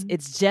 And it's Hmm.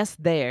 it's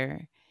just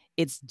there.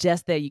 It's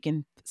just there. You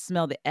can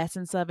smell the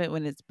essence of it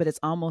but it's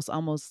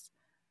almost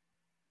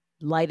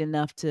light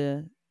enough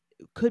to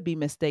could be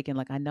mistaken.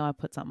 Like I know I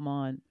put something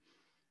on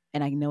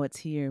and I know it's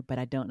here, but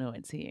I don't know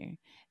it's here.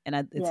 And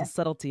it's a Yeah,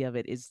 subtlety of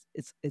it is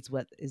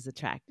what is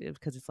attractive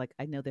because it's like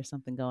I know there's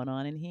something going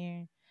on in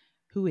here.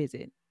 Who is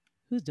it?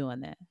 Who's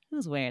doing that?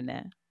 Who's wearing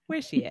that?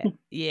 Where's she at?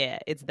 Yeah,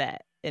 it's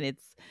that. And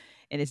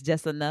it's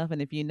just enough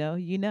and if you know,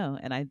 you know.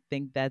 And I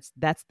think that's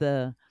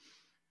the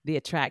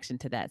attraction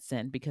to that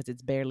scent because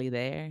it's barely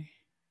there,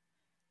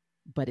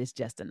 but it's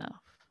just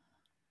enough.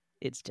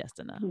 It's just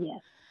enough.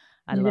 yes,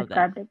 I you love that.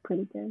 described it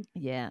pretty good.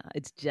 Yeah,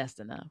 it's just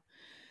enough.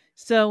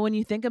 So when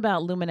you think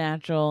about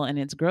Luminatural and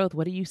its growth,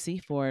 what do you see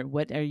for it?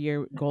 What are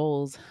your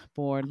goals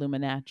for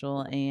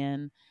Luminatural?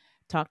 And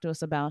talk to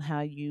us about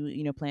how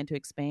you plan to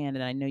expand.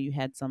 And I know you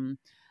had some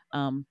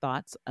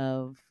thoughts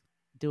of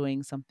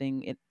doing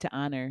something to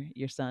honor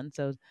your son.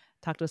 So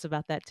talk to us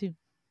about that too.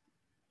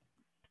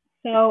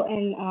 So,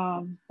 in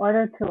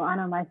order to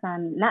honor my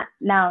son, not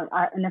now,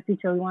 in the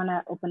future, we want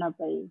to open up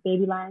a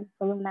baby line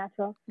for Lumen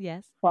Natural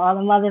Yes. for all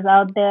the mothers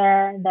out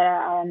there that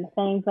are in the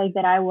same place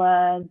that I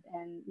was,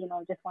 and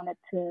just wanted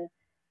to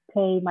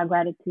pay my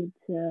gratitude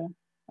to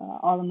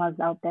all the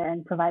mothers out there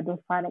and provide those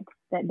products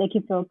that they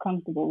can feel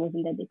comfortable with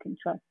and that they can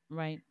trust.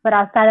 Right. But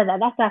outside of that,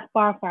 that's not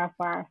far, far,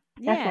 far.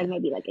 That's like Yeah.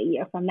 maybe like a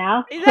year from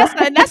now. That's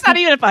not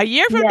even a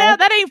year from now. Yes,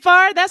 That ain't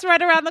far. That's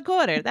right around the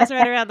corner. That's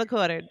right around the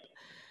corner.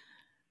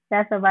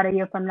 that's about a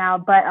year from now.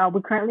 But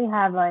we currently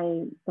have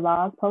a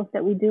blog post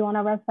that we do on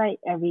our website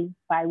every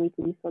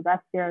bi-weekly. So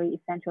that's very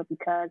essential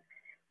because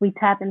we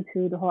tap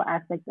into the whole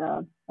aspect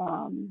of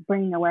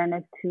bringing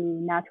awareness to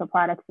natural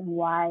products and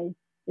why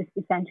it's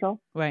essential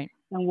Right.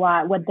 and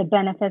what the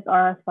benefits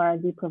are as far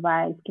as we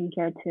provide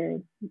skincare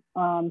to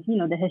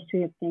the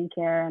history of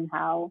skincare and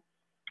how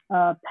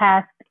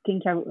past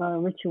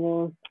skincare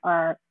rituals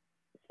are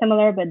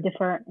similar but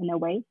differ in a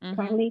way Mm-hmm.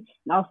 currently,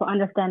 and also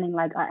understanding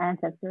like our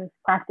ancestors'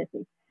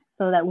 practices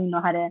so that we know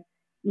how to,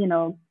 you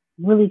know,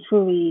 really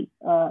truly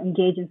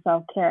engage in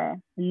self care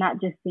and not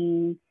just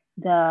seeing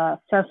the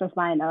surface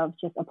line of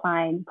just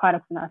applying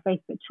products in our face,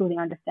 but truly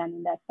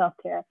understanding that self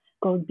care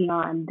goes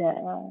beyond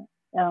the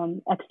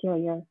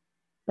exterior,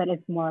 but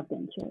it's more of the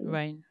interior.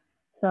 Right.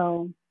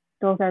 So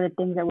those are the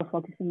things that we're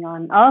focusing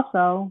on.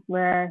 Also,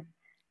 we're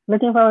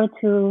looking forward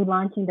to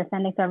launching the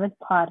Sunday Service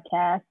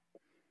podcast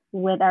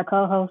with our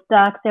co-host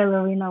Dr.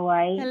 Lorena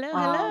White. Hello.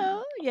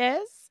 Hello.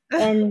 Yes.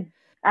 And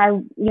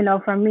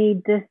for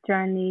me, this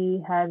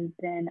journey has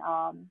been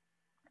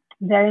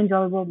very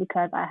enjoyable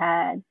because I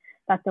had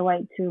Dr.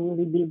 White to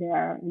really be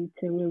there and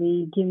to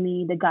really give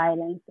me the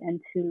guidance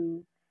and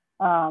to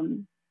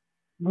um,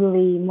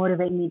 really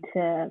motivate me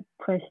to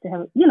push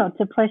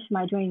to push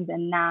my dreams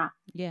and not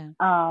Yeah.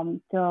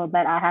 feel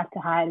that I have to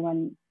hide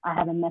when I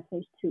have a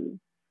message to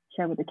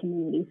share with the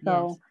community.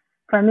 So Yes.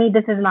 for me,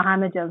 this is my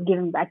homage of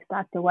giving back to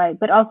Dr. White,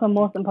 but also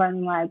most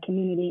importantly, my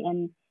community.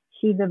 And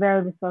she's a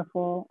very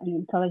resourceful and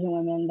intelligent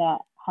woman that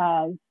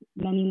has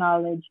many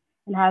knowledge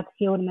and has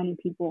healed many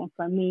people. And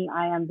for me,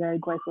 I am very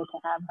grateful to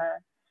have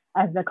her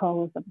as the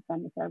co-host of the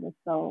Sunday service.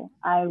 So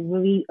I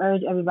really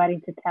urge everybody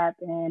to tap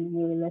in and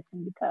really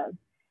listen because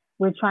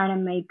we're trying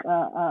to make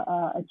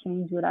a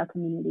change with our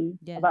community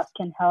about Yes.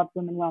 skin health,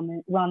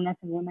 wellness,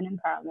 and women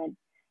empowerment.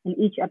 And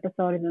each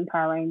episode is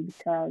empowering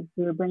because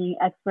we're bringing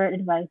expert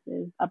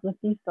advices,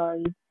 uplifting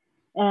stories,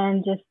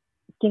 and just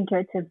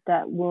skincare tips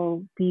that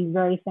will be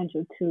very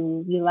essential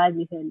to your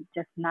livelihood,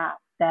 just not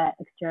that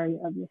exterior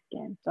of your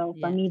skin. So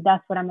for Yes. me,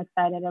 that's what I'm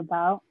excited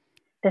about.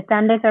 The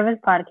Sunday Service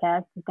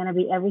podcast is going to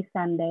be every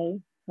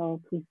Sunday, so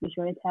please be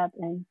sure to tap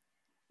in.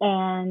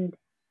 And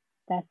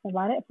that's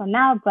about it for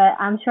now. But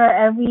I'm sure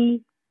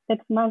every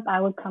 6 months I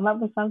would come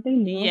up with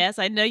something new Yes,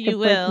 I know to you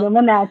push will.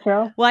 Luma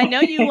Natural. Well, I know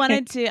you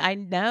wanted to. I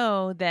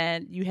know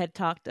that you had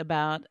talked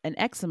about an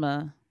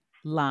eczema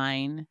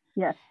line.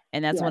 Yes,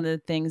 And that's yes, one of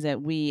the things that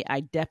I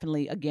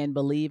definitely, again,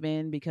 believe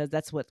in because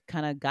that's what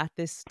kind of got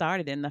this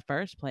started in the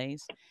first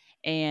place.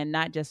 And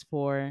not just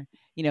for,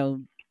 you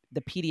know,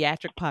 the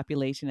pediatric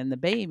population and the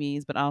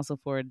babies, but also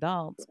for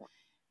adults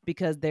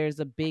because there's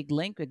a big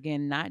link,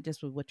 again, not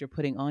just with what you're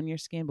putting on your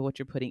skin, but what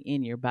you're putting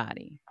in your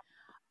body.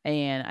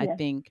 And I yes,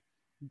 think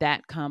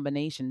that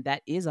combination,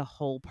 that is a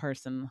whole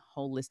person,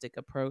 holistic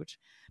approach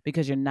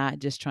because you're not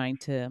just trying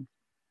to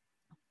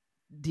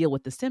deal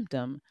with the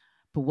symptom,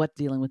 but what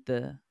dealing with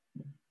the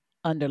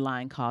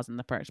underlying cause in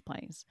the first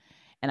place.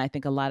 And I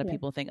think a lot of yes.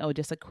 people think, oh,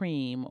 just a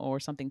cream or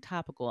something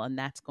topical, and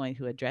that's going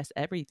to address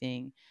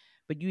everything.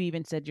 But you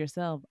even said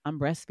yourself, I'm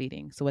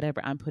breastfeeding. So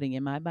whatever I'm putting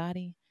in my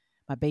body,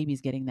 my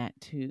baby's getting that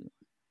too.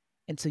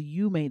 And so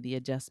you made the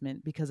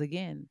adjustment because,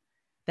 again,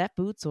 that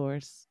food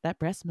source, that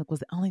breast milk was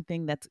the only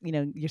thing that's,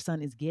 your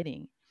son is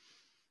getting.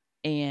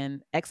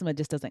 And eczema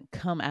just doesn't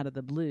come out of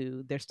the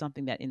blue. There's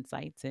something that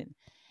incites it.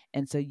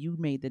 And so you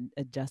made the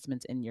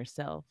adjustments in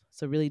yourself.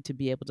 So really to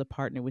be able to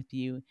partner with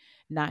you,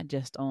 not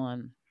just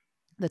on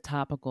the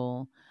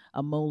topical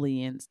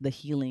emollients, the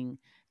healing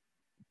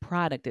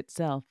product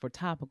itself for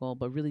topical,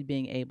 but really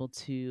being able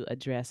to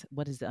address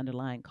what is the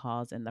underlying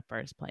cause in the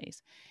first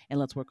place. And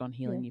let's work on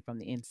healing Yes. you from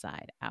the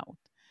inside out.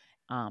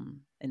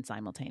 And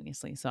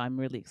simultaneously. So I'm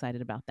really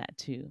excited about that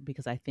too,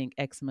 because I think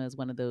eczema is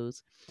one of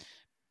those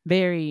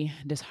very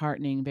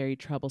disheartening, very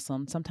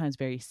troublesome, sometimes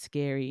very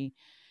scary,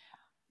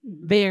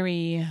 Mm-hmm.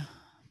 very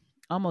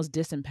almost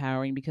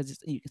disempowering because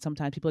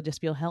sometimes people just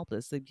feel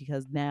helpless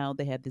because now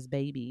they have this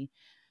baby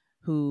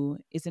who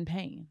is in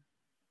pain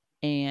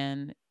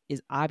and is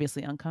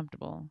obviously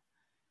uncomfortable.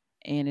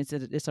 And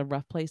it's a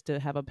rough place to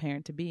have a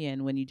parent to be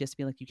in when you just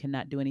feel like you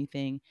cannot do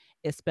anything,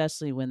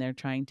 especially when they're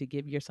trying to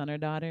give your son or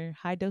daughter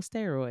high dose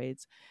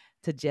steroids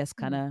to just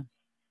kind Yes.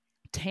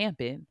 of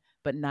tamp it,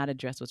 but not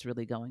address what's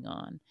really going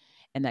on.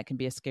 And that can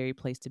be a scary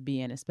place to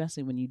be in,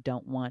 especially when you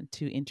don't want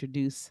to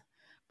introduce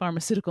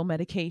pharmaceutical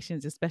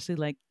medications, especially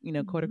like,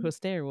 Mm-hmm.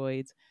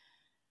 corticosteroids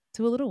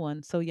to a little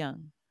one so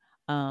young.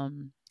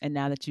 And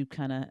now that you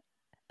kind of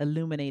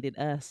illuminated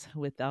us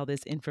with all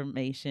this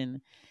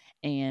information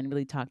and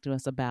really talked to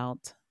us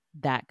about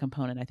that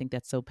component, I think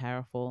that's so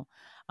powerful.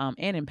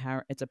 And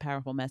it's a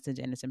powerful message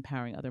and it's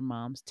empowering other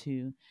moms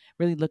to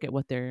really look at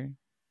what they're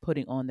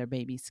putting on their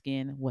baby's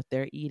skin, what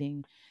they're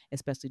eating,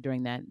 especially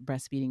during that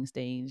breastfeeding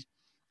stage,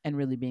 and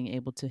really being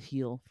able to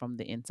heal from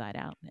the inside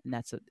out. And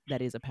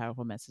that is a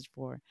powerful message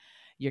for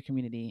your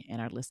community and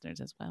our listeners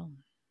as well.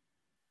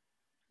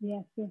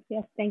 Yes, yes,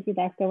 yes. Thank you,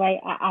 Dr. White.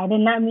 I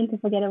did not mean to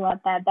forget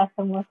about that. That's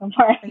the most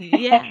important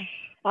Yeah.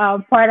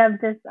 part of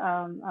this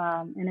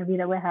interview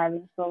that we're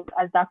having. So,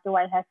 as Dr.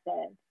 White has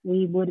said,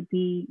 we will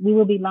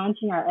be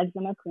launching our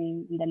eczema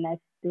cream in the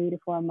next 3 to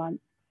 4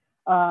 months.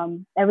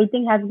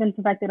 Everything has been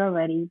perfected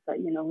already, but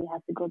we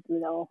have to go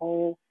through the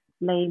whole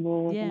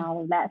labels and Yeah.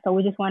 all of that. So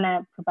we just want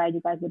to provide you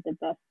guys with the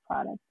best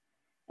product.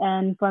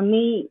 And for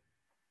me,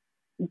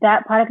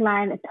 that product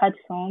line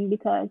touched home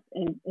because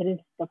it is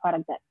the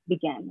product that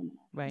began.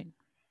 Right.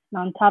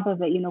 And on top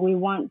of it, we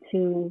want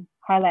to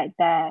highlight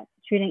that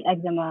treating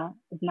eczema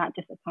is not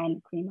just applying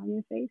cream on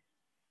your face.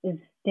 Is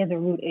There's a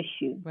root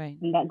issue, Right.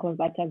 and that goes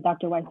back to, as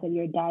Dr. White said,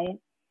 your diet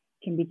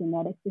can be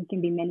genetics. It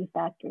can be many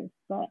factors,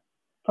 but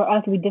for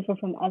us, we differ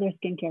from other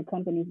skincare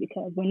companies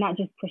because we're not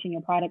just pushing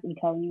a product and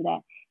telling you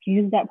that if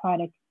you use that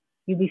product,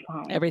 you'll be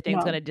fine. Everything's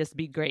No, gonna just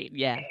be great.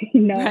 Yeah.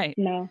 no, Right.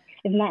 no,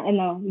 it's not.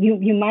 No,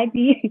 you might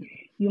be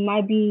you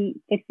might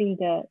be fixing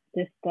the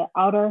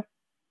outer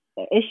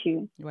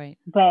issue, Right.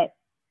 but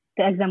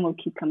the exam will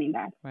keep coming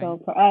back. Right.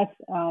 So for us,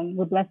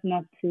 we're blessed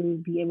enough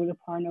to be able to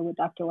partner with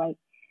Dr. White,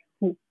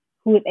 who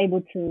who's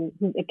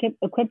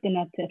equipped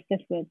enough to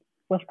assist with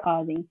what's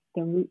causing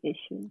the root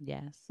issue.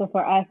 Yes. So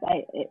for us,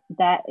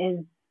 that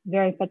is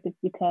very effective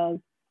because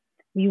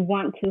we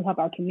want to help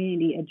our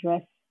community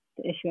address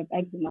the issue of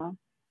eczema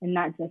and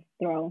not just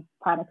throw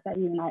products at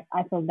you. And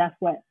I feel that's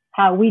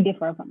how we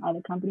differ from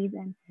other companies.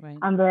 And Right.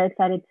 I'm very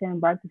excited to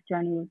embark this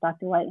journey with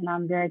Dr. White, and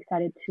I'm very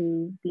excited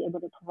to be able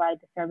to provide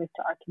the service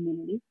to our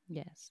community.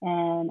 Yes.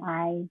 And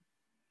I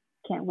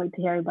can't wait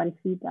to hear everybody's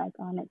feedback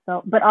on it.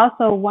 So, but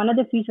also one of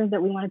the features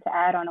that we wanted to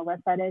add on our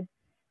website is,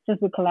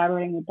 since we're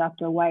collaborating with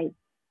Dr. White,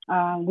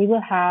 we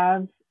will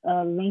have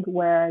a link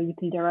where you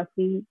can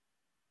directly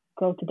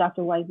go to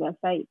Dr. White's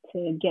website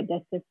to get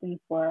the assistance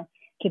for, it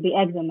could be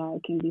eczema,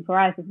 it can be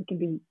psoriasis, it can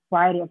be a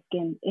variety of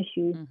skin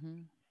issues.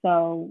 Mm-hmm.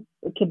 So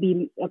it could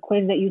be a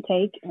quiz that you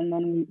take, and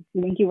then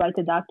we link you right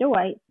to Dr.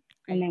 White,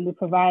 and then we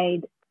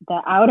provide the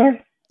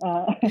outer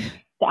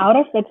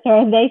fixer,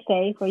 as they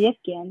say, for your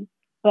skin.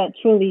 But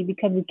truly,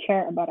 because we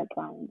care about our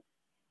clients,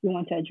 we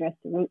want to address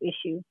the root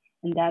issue,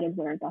 and that is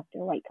where Dr.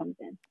 White comes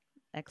in.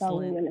 Excellent. So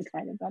we're really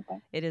excited about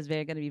that. It is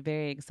going to be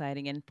very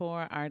exciting. And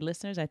for our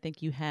listeners, I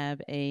think you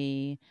have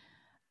a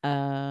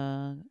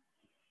coupon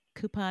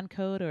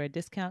code or a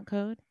discount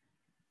code.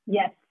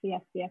 Yes.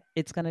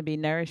 It's going to be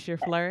Nourish Your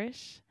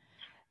Flourish.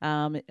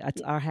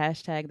 It's our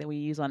hashtag that we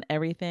use on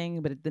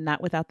everything, but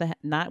not with the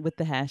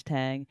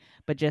hashtag,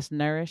 but just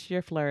Nourish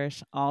Your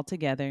Flourish all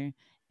together.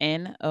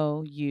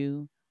 NOURISH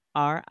YOUR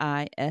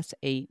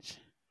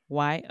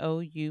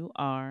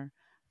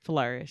Flourish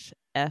FLOURISH.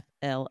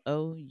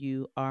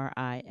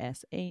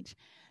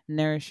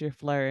 Nourish Your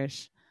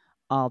Flourish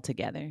all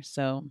together.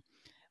 So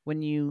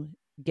when you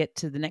get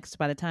to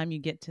by the time you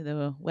get to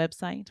the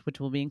website, which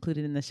will be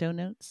included in the show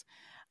notes,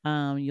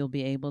 you'll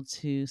be able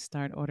to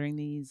start ordering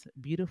this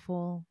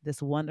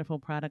wonderful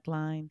product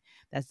line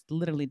that's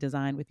literally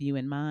designed with you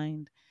in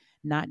mind,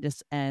 not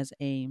just as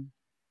a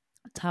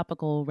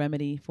topical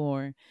remedy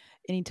for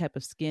any type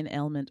of skin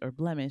ailment or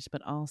blemish,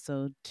 but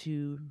also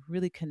to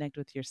really connect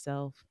with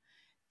yourself,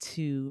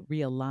 to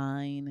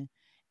realign,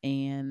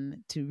 and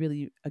to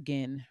really,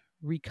 again,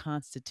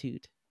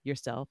 reconstitute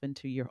yourself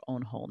into your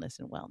own wholeness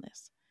and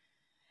wellness.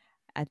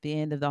 At the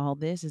end of all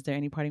this, is there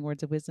any parting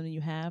words of wisdom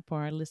you have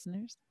for our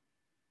listeners?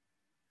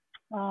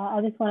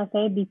 I just want to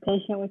say, be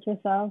patient with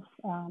yourself.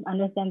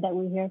 Understand that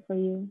we're here for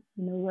you.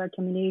 We're a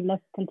community.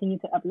 Let's continue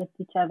to uplift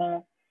each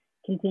other.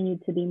 Continue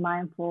to be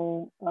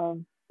mindful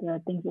of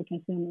the things we're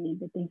consuming,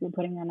 the things we're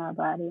putting in our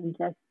body, and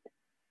just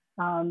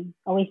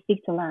always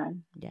seek to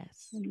learn.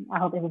 Yes. I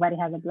hope everybody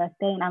has a blessed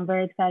day, and I'm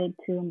very excited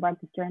to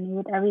embark this journey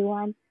with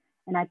everyone,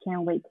 and I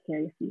can't wait to hear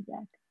your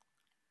feedback.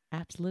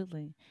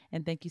 Absolutely.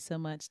 And thank you so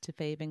much to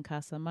Feven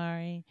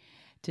Amare,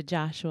 to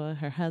Joshua,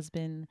 her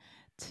husband,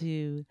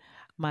 to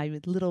my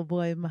little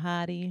boy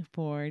Mahadi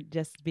for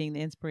just being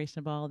the inspiration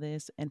of all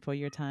this, and for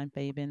your time,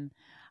 Feven.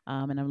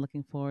 And I'm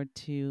looking forward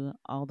to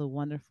all the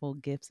wonderful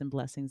gifts and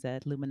blessings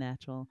that Luma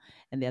Natural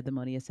and the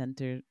Eudaimonia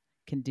Center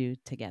can do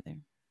together.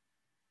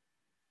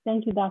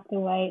 Thank you, Dr.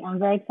 White. I'm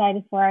very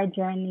excited for our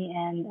journey,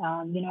 and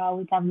I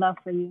always have love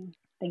for you.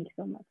 Thank you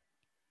so much.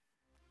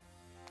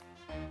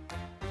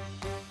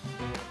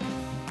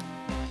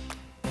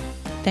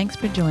 Thanks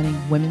for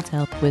joining Women's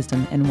Health,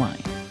 Wisdom, and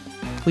Wine.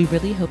 We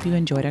really hope you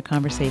enjoyed our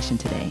conversation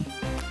today.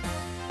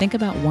 Think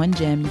about one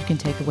gem you can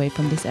take away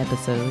from this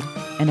episode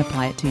and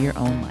apply it to your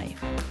own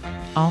life.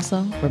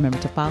 Also, remember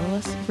to follow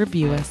us,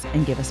 review us,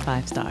 and give us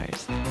 5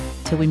 stars.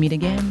 Till we meet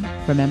again,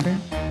 remember,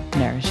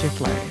 nourish your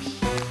flourish.